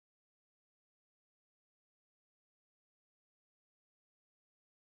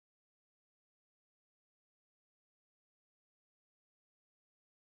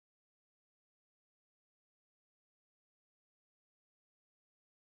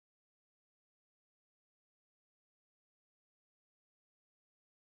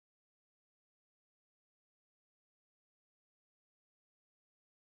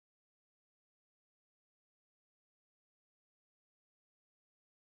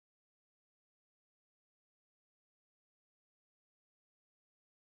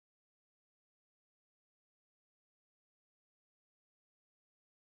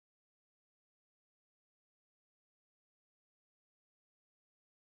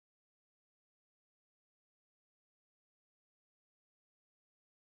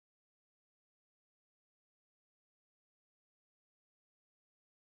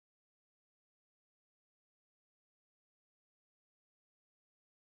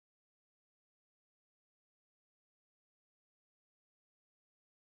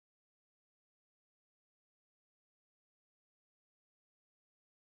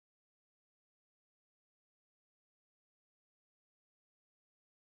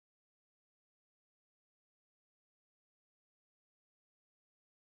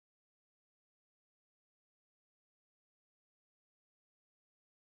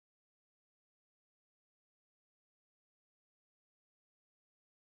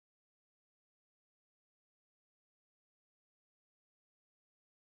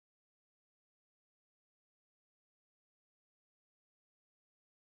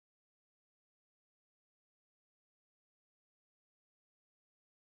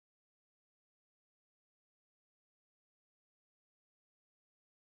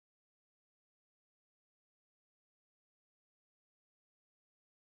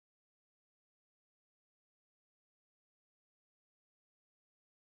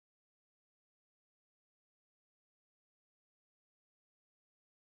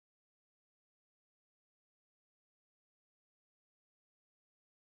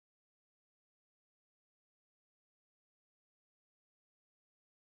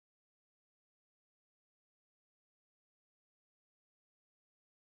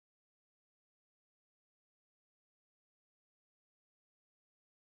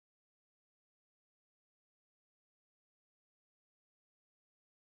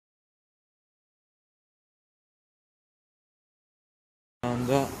Şu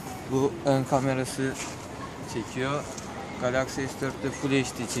anda bu ön kamerası çekiyor. Galaxy S4'te Full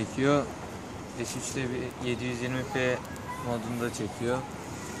HD çekiyor. S3'te bir 720p modunda çekiyor.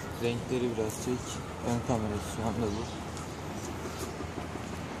 Renkleri biraz çek. Ön kamerası şu anda bu.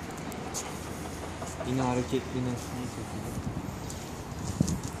 Yine hareketli nesneyi çekiyor.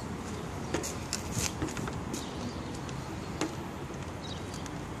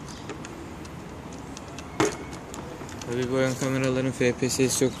 Tabii bu ön kameraların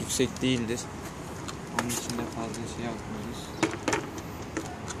FPS'si çok yüksek değildir. Onun için de fazla şey yapmıyoruz.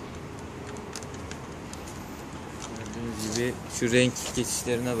 Gördüğünüz gibi şu renk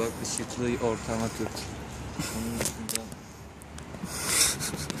geçişlerine bak, ışıklı ortama tut. Onun dışında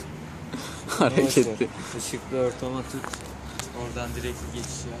hareketli. Işıklı ortama tut. Oradan direkt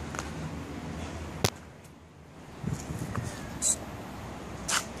geçiş yap.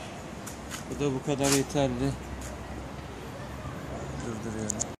 Bu da bu kadar yeterli.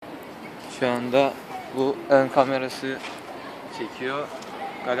 Durduruyorum. Şu anda bu ön kamerası çekiyor.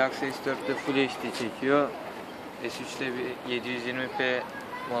 Galaxy S4'te Full HD çekiyor. S3'te bir 720p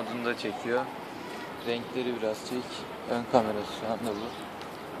modunda çekiyor. Renkleri biraz çek. Ön kamerası şu anda bu.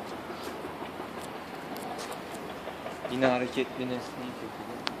 Yine hareketli nesneyi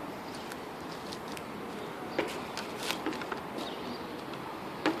çekiyor.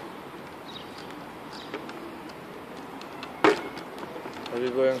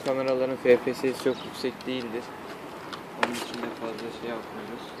 Tabii bu ön kameraların FPS'si çok yüksek değildir. Onun için de fazla şey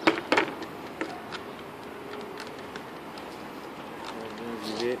yapmıyoruz.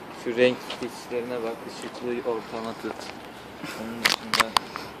 Gördüğünüz gibi şu renk geçişlerine bak, ışıklı ortama tut. Onun dışında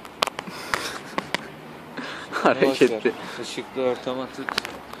hareketli. Işıklı ortama tut.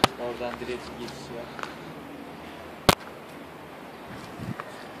 Oradan direkt geçiş yap.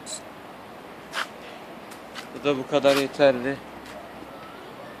 Bu da bu kadar yeterli.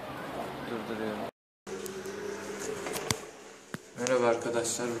 Durduruyorum. Merhaba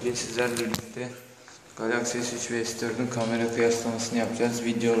arkadaşlar. Bugün sizlerle birlikte Galaxy S3 ve S4'ün kamera kıyaslamasını yapacağız.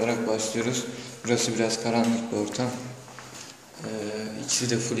 Video olarak başlıyoruz. Burası biraz karanlık bir ortam. İkisi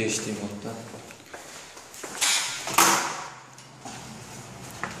de Full HD modda.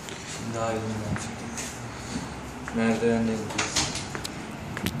 Şimdi ayrılmadan çıktık. Merdivenle gidiyoruz.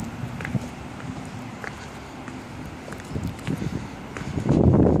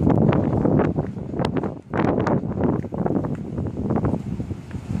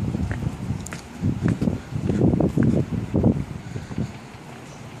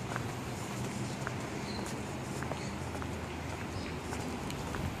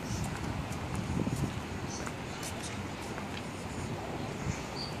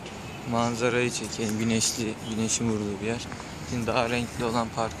 Manzarayı çekelim. Güneşin vurduğu bir yer. Şimdi daha renkli olan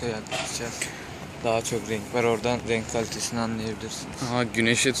parka yaklaşacağız. Daha çok renk var. Oradan renk kalitesini anlayabilirsiniz. Aha,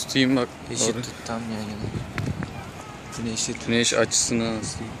 güneşe tutayım bak. Eşit tut tam yan yana. Güneşi tut. Güneş açısını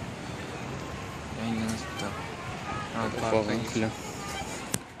nasıl? Yan yana tut tam. Falan filan.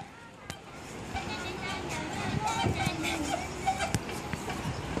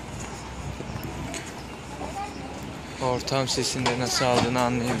 Ortam sesinde nasıl aldığını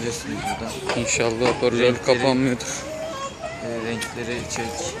anlayabilirsiniz buradan. İnşallah hoparlör kapanmıyordur. Renkleri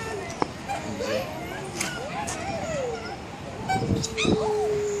çek. Güzel.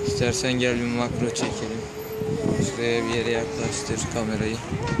 İstersen gel bir makro çekelim. Şuraya bir yere yaklaştır kamerayı.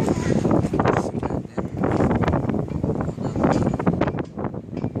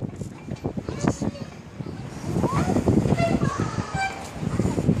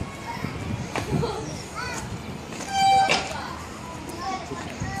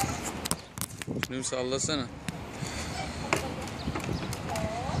 Şunu sallasana.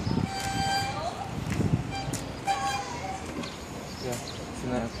 Gel,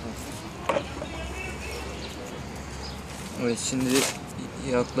 şuna yaklaş. Evet, şimdi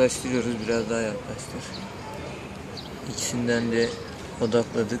yaklaştırıyoruz, biraz daha yaklaştır. İkisinden de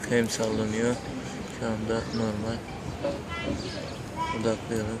odakladık, hem sallanıyor. Şu anda normal.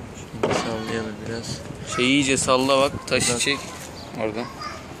 Odaklayalım. Şimdi sallayalım biraz. İyice salla bak, taşı çek. Oradan.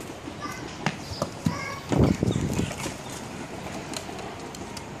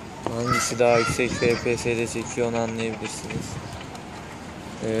 Hangisi daha yüksek FPS'de çekiyor onu anlayabilirsiniz.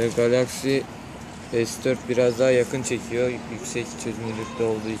 Galaxy S4 biraz daha yakın çekiyor. Yüksek çözünürlükte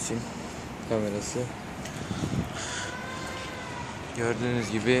olduğu için kamerası.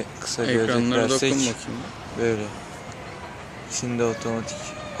 Gördüğünüz gibi kısa ekranlara dokun gözetlersek bakayım. böyle. Şimdi otomatik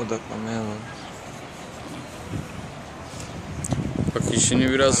odaklamaya alalım. Bak,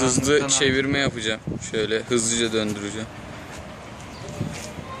 işini biraz hızlı çevirme yapacağım. Şöyle hızlıca döndüreceğim.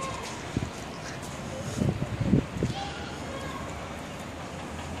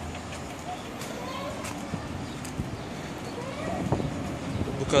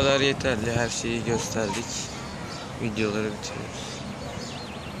 Bu kadar yeterli. Her şeyi gösterdik. Videoları bitiriyoruz.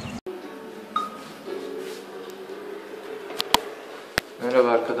 Merhaba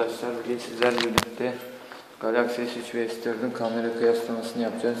arkadaşlar. Bugün sizlerle birlikte Galaxy S3 ve S4'ün kamera kıyaslamasını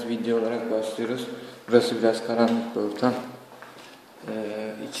yapacağız. Video olarak başlıyoruz. Burası biraz karanlık bir ortam.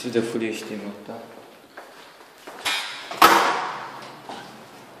 İçi de Full HD modda.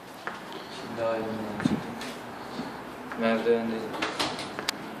 Şimdi aydınlanacak. Merdivendeyiz.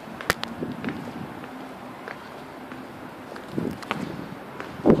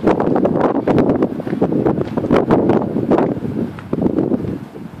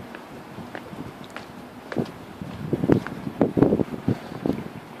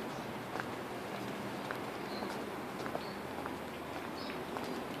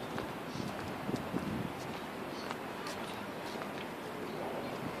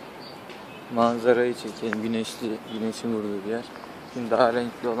 Manzarayı çekelim. Güneşin vurduğu bir yer. Şimdi daha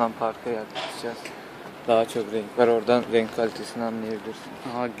renkli olan parka yaklaşacağız. Daha çok renk var. Oradan renk kalitesini anlayabilirsin.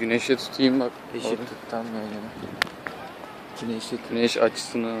 Aha, güneşe tutayım bak. Eşit tut tam böyle. Güneş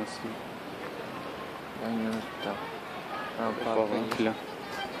açısından aslında. Yan yana tut tam. Tamam, Falan filan.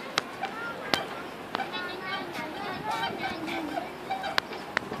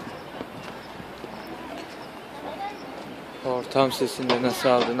 Ortam sesinde nasıl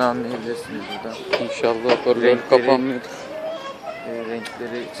aldığını anlayabilirsiniz buradan. İnşallah hoparlör kapanmıyordur.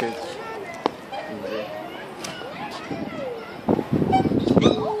 Renkleri çek. İyice.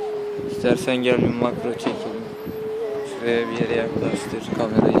 İstersen gel bir makro çekelim. Şuraya bir yere yaklaştır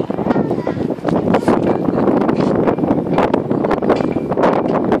kamerayı.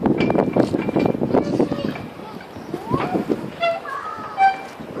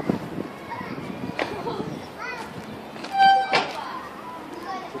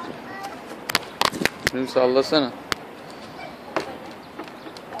 Şimdi sallasana.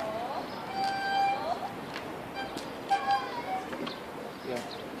 Gel,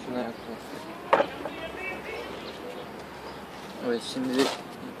 şuna yaklaş. Evet, şimdi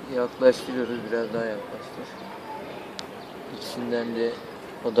yaklaştırıyoruz, biraz daha yaklaştır. İkisinden de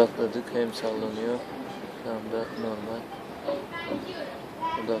odakladık, hem sallanıyor, şu anda normal.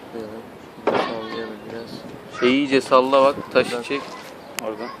 Odaklayalım, şimdi sallayalım biraz. İyice salla bak, taşı çek.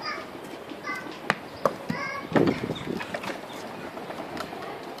 Oradan.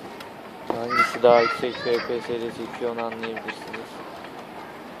 Hangisi daha yüksek FPS'de çekiyor onu anlayabilirsiniz.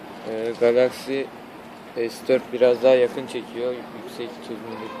 Galaxy S4 biraz daha yakın çekiyor, yüksek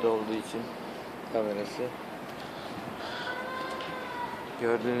çözünürlükte olduğu için kamerası.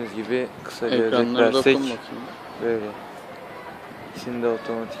 Gördüğünüz gibi kısaca Ekranlara özetlersek dokun bakayım. böyle. Şimdi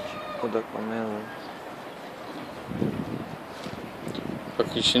otomatik odaklamaya alalım. Bak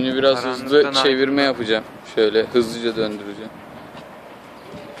işini biraz hızlı çevirme yapacağım. Şöyle hızlıca döndüreceğim.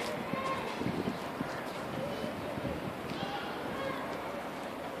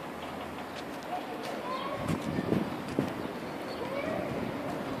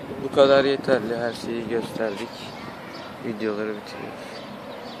 Bu kadar yeterli. Her şeyi gösterdik. Videoları bitiriyoruz.